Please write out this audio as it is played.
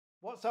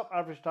What's up,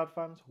 average dad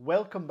fans?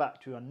 Welcome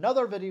back to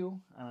another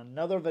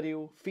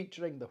video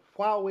featuring the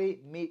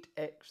Huawei Mate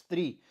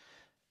X3.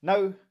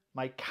 Now,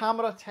 my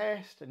camera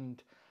test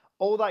and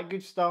all that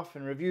good stuff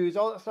and reviews,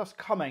 all that stuff's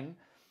coming.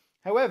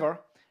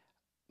 However,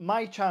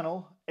 my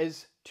channel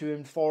is to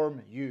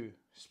inform you,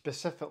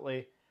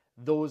 specifically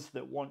those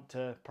that want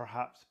to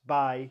perhaps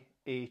buy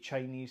a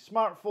Chinese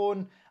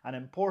smartphone and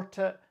import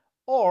it,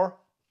 or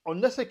on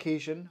this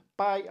occasion,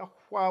 buy a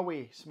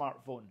Huawei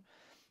smartphone.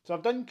 So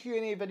I've done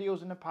Q&A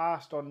videos in the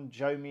past on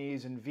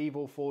Xiaomi's and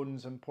Vivo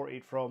phones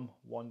imported from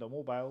WONDA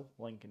Mobile,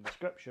 link in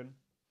description.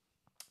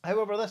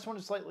 However, this one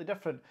is slightly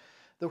different.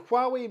 The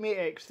Huawei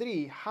Mate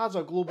X3 has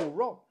a global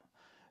ROM.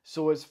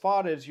 So as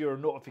far as your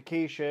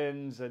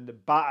notifications and the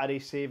battery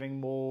saving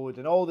mode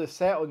and all the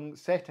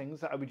settings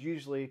that I would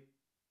usually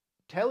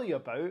tell you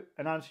about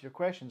and answer your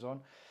questions on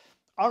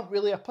aren't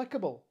really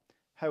applicable.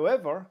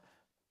 However,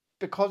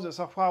 because it's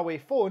a Huawei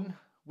phone,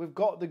 we've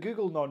got the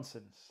Google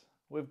nonsense.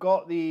 We've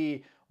got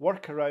the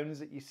workarounds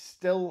that you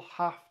still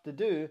have to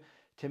do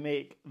to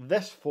make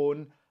this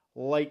phone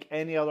like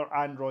any other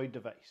Android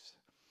device.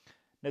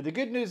 Now the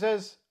good news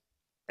is,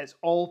 it's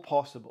all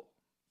possible.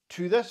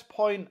 To this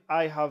point,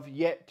 I have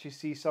yet to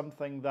see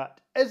something that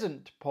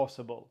isn't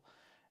possible.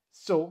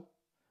 So,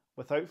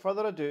 without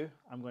further ado,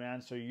 I'm going to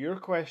answer your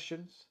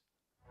questions.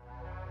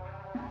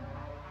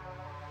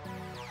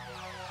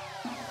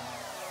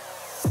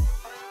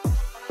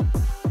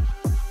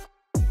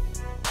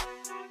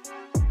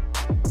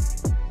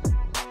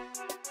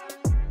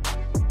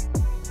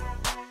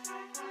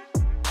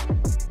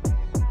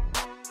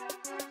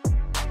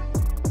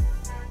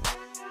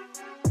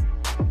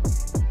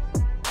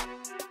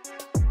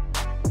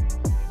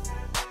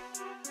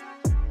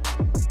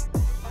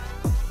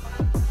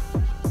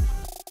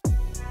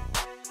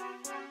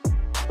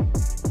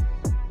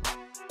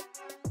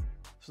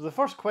 So the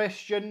first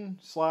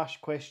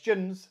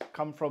questions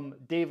come from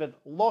David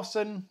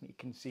Lawson, you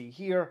can see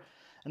here.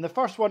 And the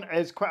first one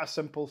is quite a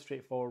simple,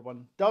 straightforward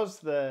one. Does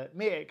the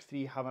Mate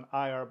X3 have an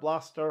IR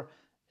blaster?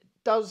 It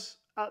does,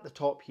 at the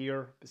top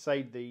here,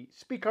 beside the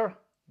speaker,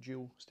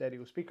 dual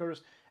stereo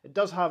speakers. It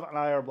does have an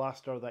IR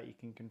blaster that you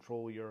can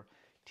control your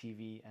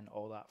TV and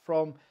all that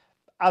from.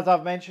 As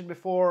I've mentioned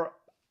before,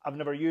 I've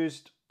never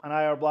used an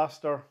IR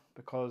blaster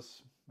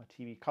because my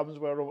TV comes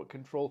with a remote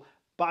control.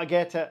 But I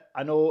get it,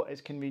 I know it's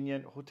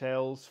convenient,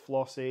 hotels,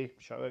 Flossie,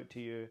 shout out to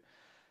you,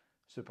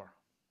 super.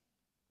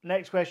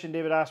 Next question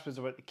David asked was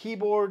about the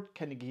keyboard.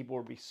 Can the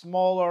keyboard be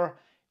smaller?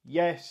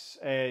 Yes,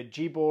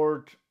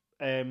 Gboard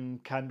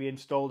can be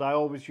installed. I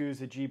always use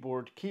the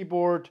Gboard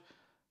keyboard.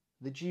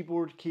 The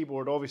Gboard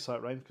keyboard, obviously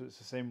that rhymes because it's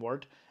the same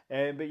word.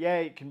 But yeah,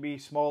 it can be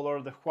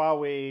smaller. The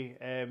Huawei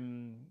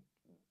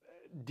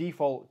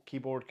default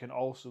keyboard can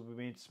also be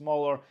made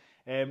smaller.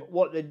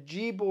 What the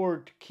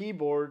Gboard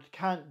keyboard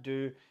can't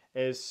do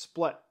is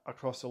split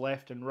across the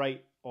left and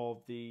right of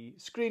the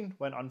screen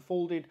when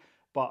unfolded,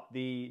 but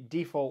the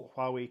default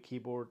Huawei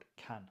keyboard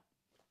can.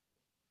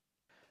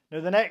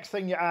 Now the next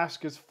thing you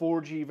ask is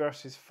 4G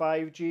versus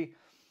 5G.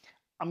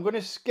 I'm going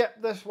to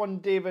skip this one,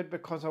 David,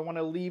 because I want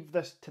to leave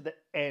this to the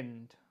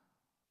end,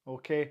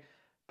 okay?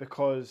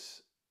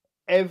 Because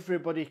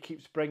everybody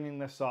keeps bringing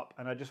this up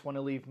and I just want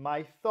to leave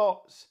my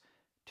thoughts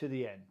to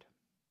the end.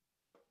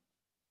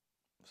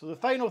 So the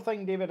final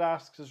thing David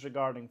asks is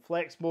regarding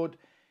flex mode.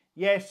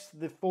 Yes,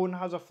 the phone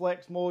has a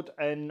flex mode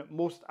in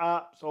most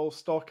apps, all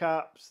stock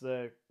apps,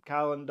 the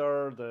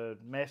calendar, the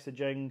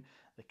messaging,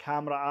 the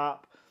camera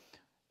app.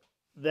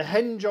 The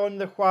hinge on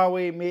the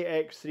Huawei Mate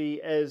X3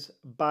 is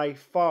by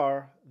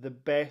far the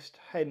best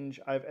hinge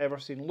I've ever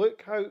seen.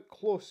 Look how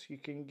close you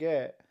can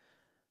get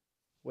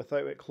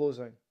without it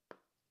closing.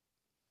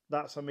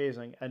 That's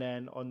amazing. And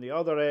then on the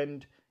other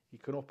end, you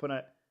can open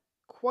it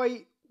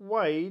quite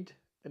wide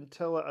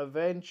until it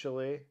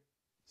eventually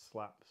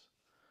slaps.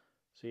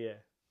 So yeah.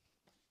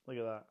 Look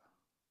at that.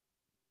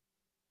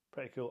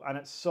 Pretty cool. And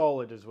it's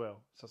solid as well.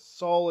 It's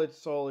a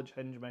solid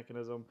hinge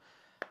mechanism.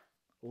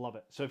 Love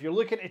it. So if you're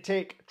looking to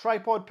take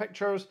tripod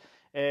pictures,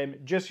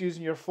 just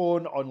using your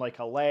phone on like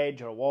a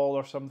ledge or a wall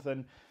or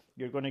something,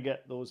 you're going to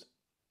get those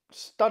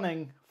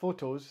stunning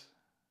photos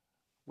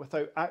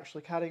without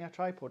actually carrying a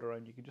tripod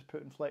around. You can just put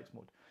it in flex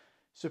mode.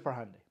 Super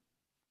handy.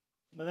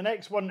 Now the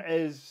next one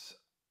is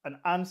an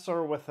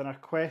answer within a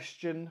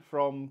question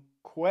from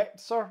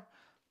Quetzer,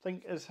 I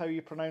think is how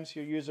you pronounce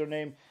your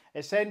username.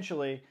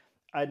 Essentially,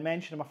 I'd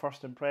mentioned in my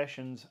first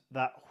impressions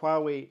that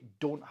Huawei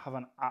don't have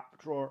an app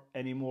drawer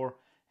anymore,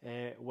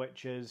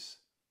 which is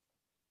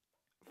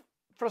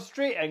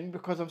frustrating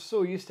because I'm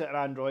so used to it on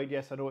Android.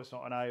 Yes, I know it's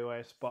not on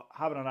iOS, but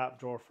having an app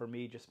drawer for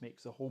me just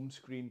makes the home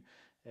screen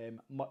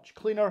much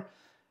cleaner.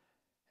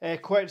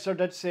 Quetzer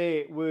did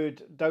say,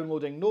 would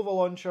downloading Nova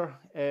Launcher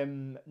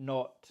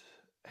not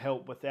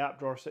help with the app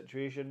drawer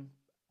situation?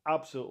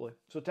 Absolutely.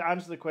 So to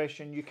answer the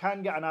question, you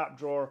can get an app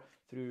drawer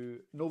through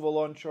Nova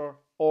Launcher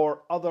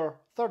or other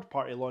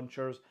third-party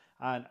launchers,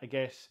 and I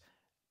guess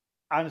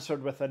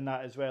answered within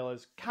that as well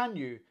as, can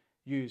you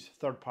use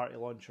third-party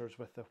launchers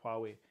with the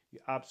Huawei? You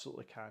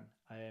absolutely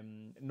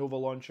can. Nova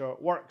Launcher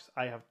works.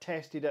 I have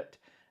tested it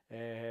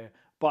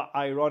But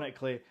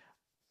ironically,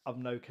 I've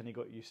now kind of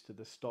got used to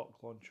the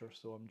stock launcher,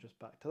 so I'm just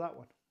back to that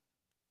one.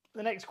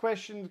 The next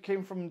question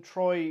came from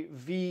Troy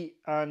V,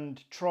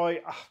 and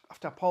Troy, I have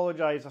to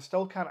apologise, I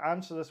still can't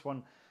answer this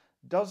one.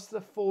 Does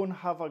the phone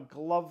have a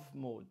glove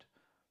mode?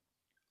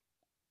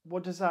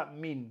 What does that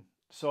mean?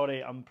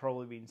 Sorry, I'm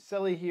probably being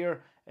silly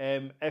here.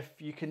 If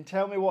you can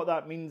tell me what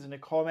that means in the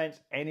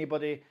comments,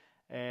 anybody,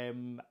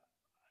 can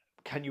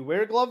you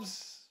wear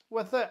gloves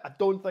with it? I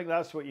don't think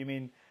that's what you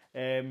mean.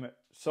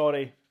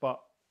 Sorry, but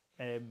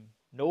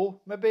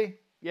no, maybe,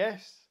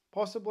 yes,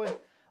 possibly.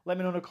 Let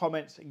me know in the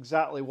comments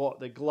exactly what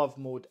the glove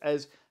mode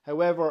is.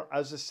 However,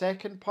 as the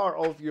second part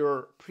of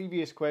your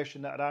previous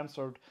question that I'd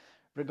answered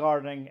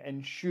regarding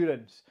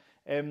insurance,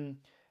 the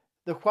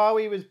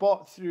Huawei was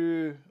bought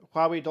through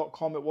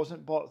Huawei.com. It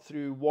wasn't bought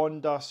through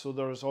WONDA, so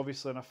there's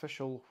obviously an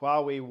official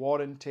Huawei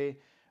warranty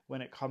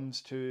when it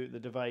comes to the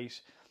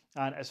device.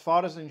 And as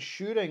far as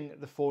insuring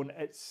the phone,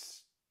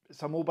 it's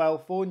a mobile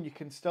phone. You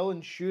can still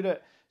insure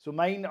it. So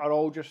mine are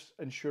all just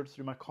insured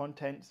through my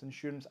contents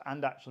insurance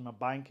and actually my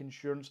bank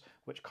insurance,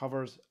 which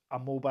covers a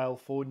mobile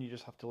phone. You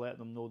just have to let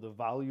them know the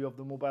value of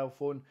the mobile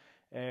phone.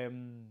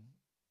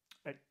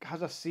 It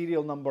has a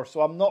serial number,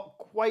 so I'm not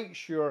quite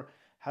sure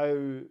how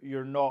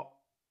you're not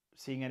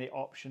seeing any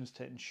options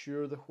to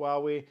insure the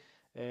Huawei.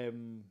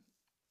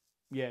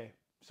 Yeah,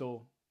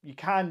 so you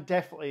can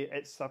definitely,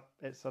 it's a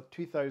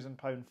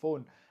 £2,000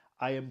 phone.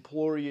 I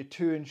implore you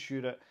to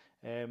insure it.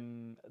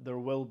 There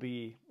will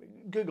be,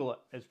 Google it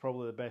is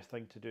probably the best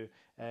thing to do,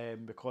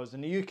 because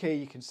in the UK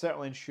you can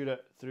certainly insure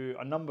it through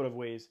a number of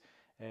ways,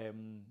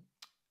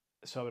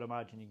 so I would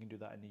imagine you can do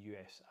that in the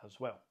US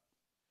as well.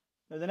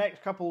 Now the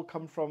next couple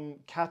come from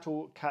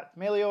Cato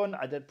Catmelion.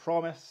 I did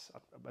promise,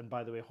 and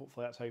by the way,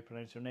 hopefully that's how you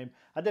pronounce your name,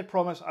 I did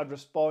promise I'd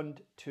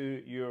respond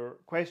to your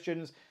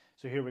questions,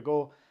 so here we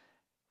go.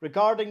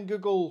 Regarding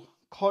Google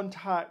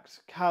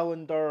Contacts,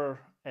 Calendar,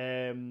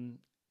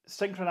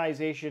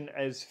 synchronization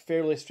is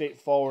fairly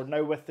straightforward.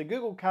 Now with the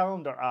Google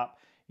Calendar app,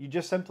 you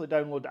just simply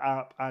download the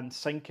app and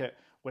sync it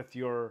with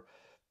your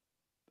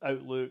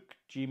Outlook,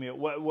 Gmail,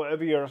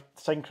 whatever you're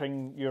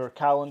syncing your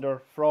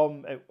calendar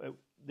from,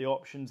 the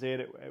options there,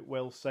 it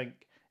will sync.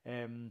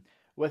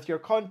 With your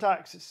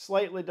contacts, it's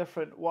slightly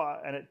different,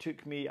 and it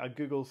took me a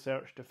Google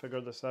search to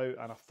figure this out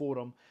and a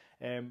forum,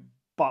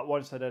 but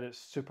once I did, it's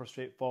super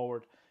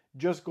straightforward.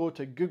 Just go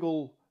to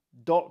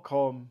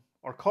google.com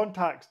or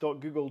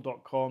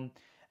contacts.google.com,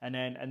 and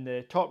then in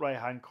the top right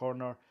hand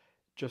corner,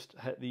 just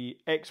hit the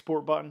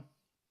export button.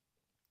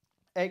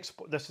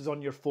 This is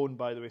on your phone,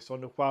 by the way, so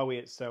on the Huawei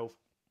itself.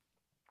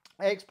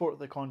 Export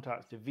the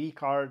contacts to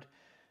vCard,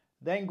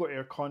 then go to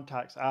your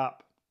contacts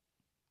app,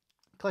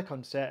 click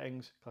on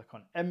settings, click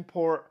on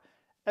import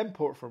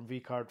from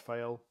vCard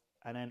file,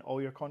 and then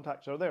all your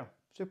contacts are there.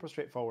 Super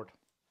straightforward.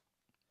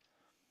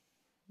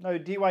 Now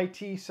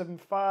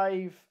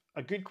DYT75,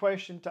 a good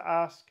question to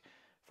ask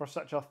for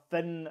such a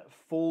thin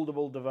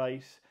foldable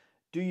device.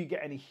 Do you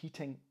get any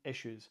heating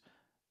issues?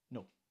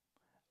 No.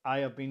 I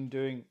have been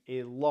doing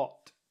a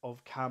lot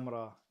of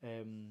camera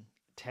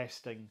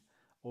testing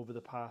over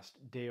the past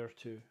day or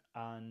two,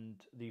 and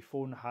the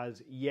phone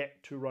has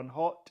yet to run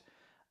hot.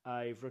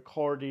 I've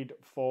recorded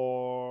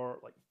for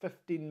like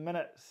 15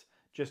 minutes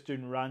just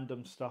doing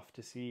random stuff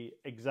to see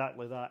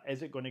exactly that.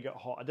 Is it going to get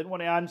hot? I didn't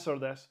want to answer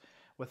this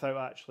without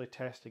actually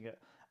testing it.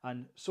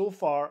 And so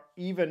far,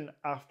 even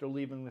after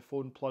leaving the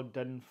phone plugged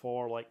in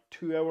for like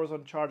 2 hours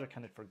on charge, I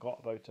kind of forgot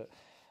about it.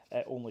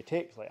 It only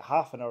takes like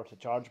half an hour to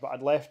charge, but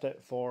I'd left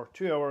it for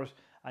 2 hours,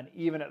 and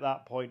even at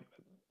that point,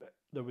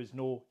 there was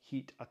no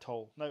heat at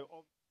all. Now,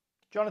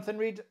 Jonathan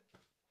Reed,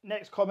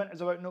 next comment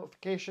is about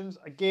notifications.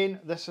 Again,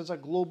 this is a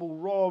global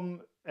ROM.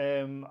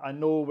 I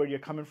know where you're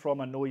coming from.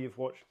 I know you've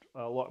watched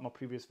a lot of my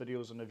previous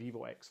videos on the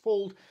Vivo X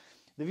Fold.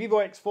 The Vivo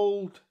X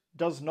Fold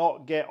does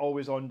not get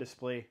always on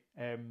display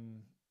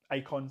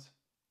icons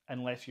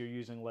unless you're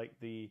using like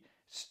the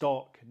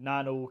stock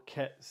nano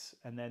kits,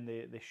 and then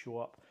they show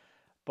up.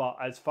 But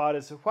as far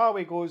as the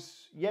Huawei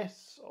goes,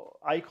 yes,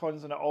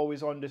 icons and it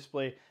always on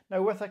display.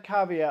 Now with a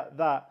caveat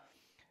that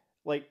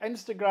like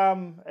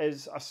Instagram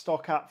is a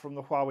stock app from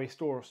the Huawei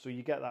store, so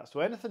you get that. So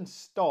anything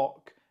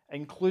stock,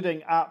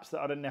 including apps that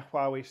are in the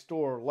Huawei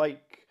store,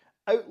 like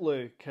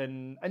Outlook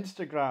and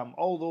Instagram,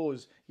 all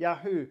those,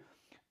 Yahoo,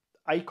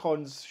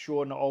 icons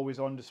shown always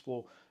on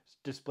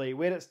display.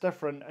 Where it's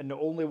different, and the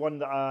only one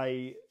that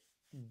I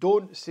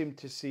don't seem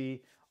to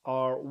see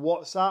are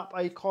WhatsApp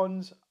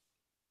icons.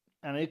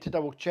 And I need to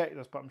double check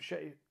this, but I'm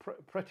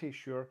pretty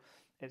sure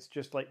it's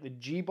just like the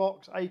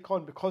Gbox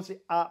icon, because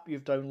the app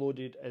you've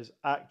downloaded is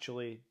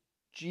actually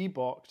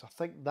Gbox. I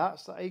think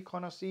that's the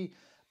icon I see,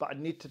 but I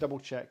need to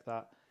double check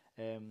that.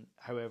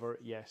 However,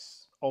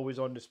 yes, always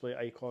on display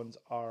icons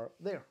are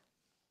there.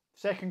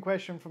 Second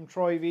question from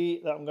Troy V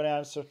that I'm going to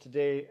answer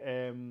today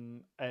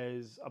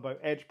is about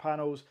edge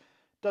panels.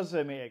 Does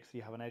the Mate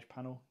X3 have an edge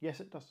panel? Yes,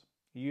 it does.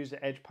 You use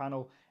the edge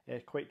panel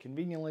quite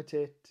conveniently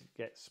to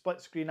get split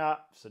screen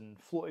apps and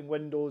floating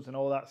windows and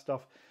all that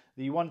stuff.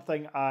 The one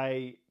thing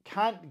I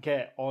can't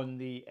get on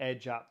the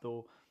Edge app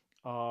though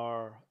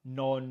are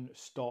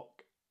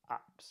non-stock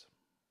apps.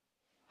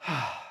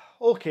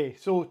 Okay,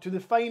 so to the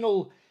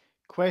final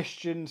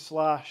question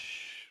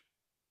slash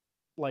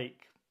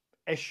like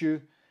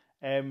issue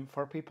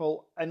for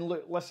people. And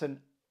look, listen,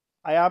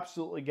 I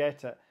absolutely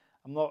get it.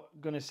 I'm not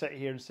going to sit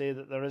here and say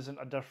that there isn't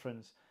a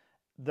difference.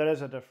 There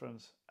is a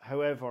difference.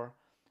 However,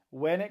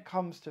 when it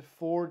comes to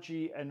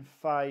 4G and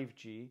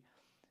 5G,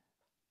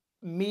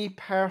 me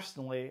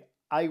personally,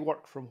 I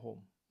work from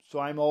home, so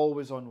I'm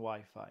always on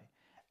Wi-Fi.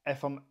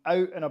 If I'm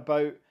out and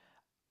about,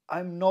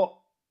 I'm not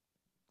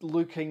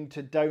looking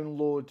to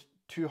download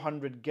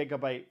 200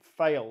 gigabyte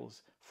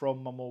files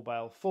from my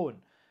mobile phone.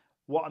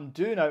 What I'm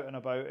doing out and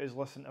about is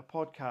listening to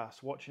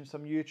podcasts, watching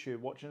some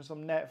YouTube, watching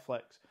some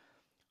Netflix.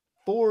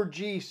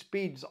 4G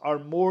speeds are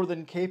more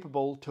than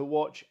capable to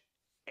watch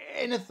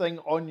anything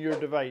on your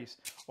device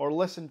or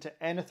listen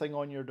to anything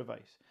on your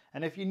device.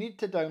 And if you need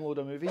to download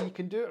a movie, you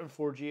can do it in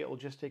 4G. It'll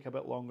just take a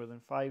bit longer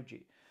than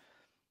 5G.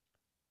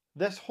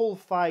 This whole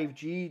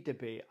 5G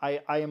debate,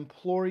 I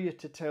implore you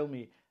to tell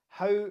me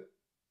how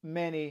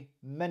many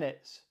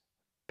minutes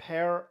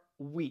per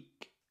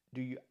week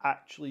do you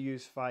actually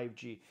use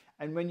 5G?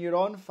 And when you're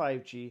on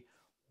 5G,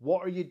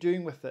 what are you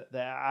doing with it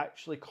that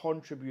actually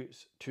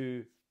contributes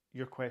to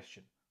your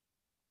question?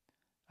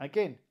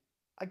 Again,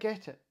 I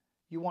get it.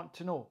 You want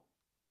to know.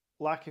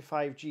 Lack of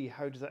 5G,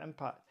 how does it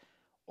impact?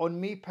 On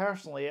me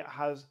personally, it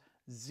has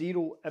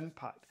zero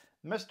impact.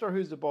 Mr.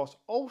 Who's the Boss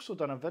also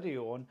done a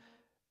video on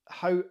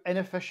how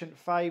inefficient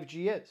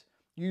 5G is.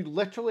 You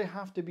literally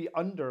have to be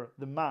under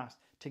the mast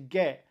to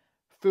get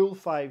full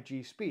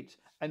 5G speeds.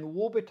 And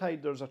woe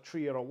betide there's a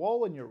tree or a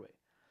wall in your way.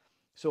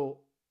 So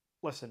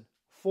listen,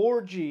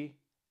 4G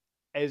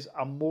is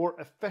a more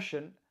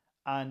efficient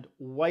and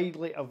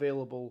widely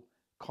available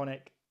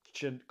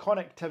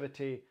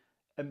connectivity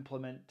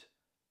implement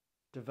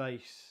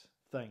device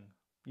thing.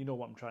 You know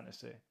what I'm trying to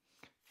say.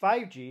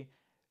 5G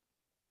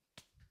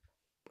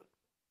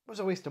was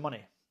a waste of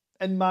money,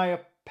 in my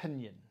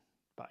opinion.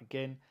 But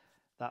again,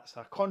 that's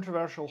a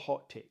controversial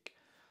hot take.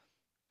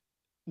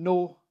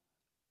 No,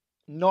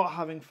 not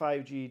having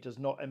 5G does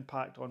not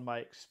impact on my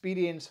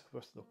experience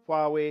with the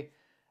Huawei.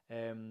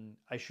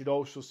 I should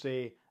also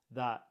say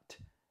that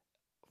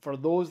for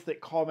those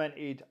that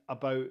commented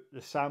about the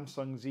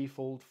Samsung Z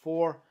Fold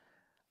 4,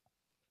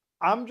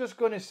 I'm just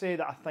going to say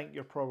that I think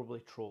you're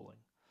probably trolling.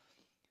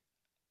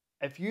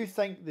 If you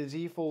think the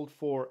Z Fold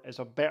 4 is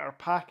a better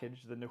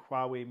package than the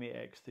Huawei Mate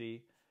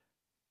X3,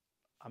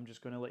 I'm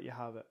just going to let you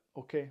have it.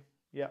 Okay?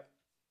 Yep,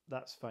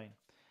 that's fine.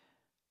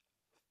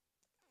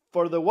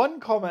 For the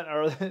one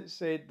commenter that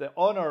said the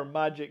Honor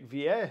Magic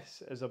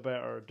VS is a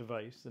better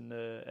device than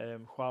the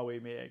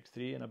Huawei Mate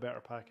X3 and a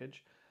better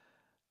package,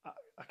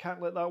 I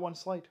can't let that one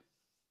slide.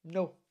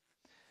 No.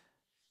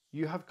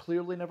 You have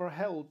clearly never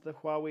held the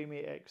Huawei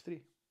Mate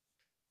X3.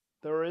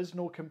 There is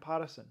no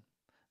comparison.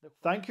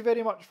 Thank you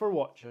very much for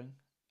watching.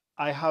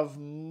 I have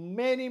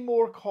many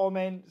more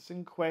comments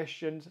and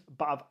questions,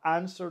 but I've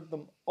answered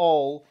them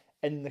all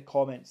in the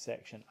comments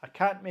section. I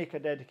can't make a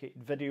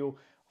dedicated video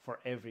for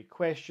every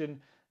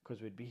question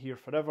because we'd be here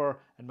forever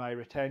and my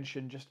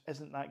retention just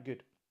isn't that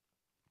good.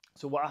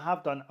 So what I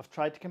have done, I've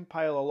tried to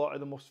compile a lot of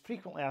the most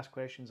frequently asked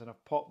questions and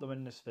I've popped them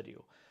in this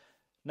video.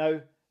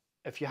 Now,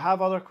 if you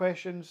have other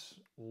questions,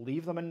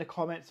 leave them in the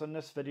comments on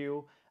this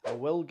video. I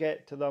will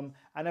get to them.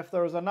 And if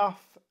there's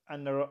enough,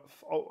 and there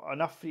are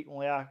enough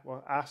frequently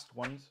asked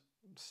ones,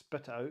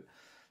 spit it out,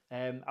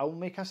 I'll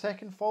make a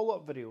second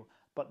follow-up video.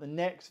 But the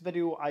next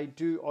video I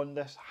do on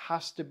this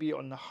has to be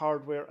on the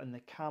hardware and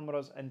the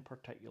cameras in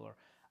particular.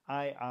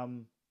 I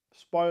am,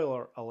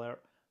 spoiler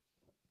alert,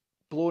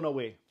 blown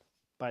away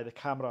by the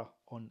camera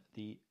on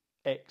the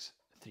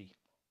X3.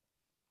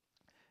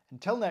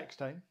 Until next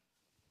time,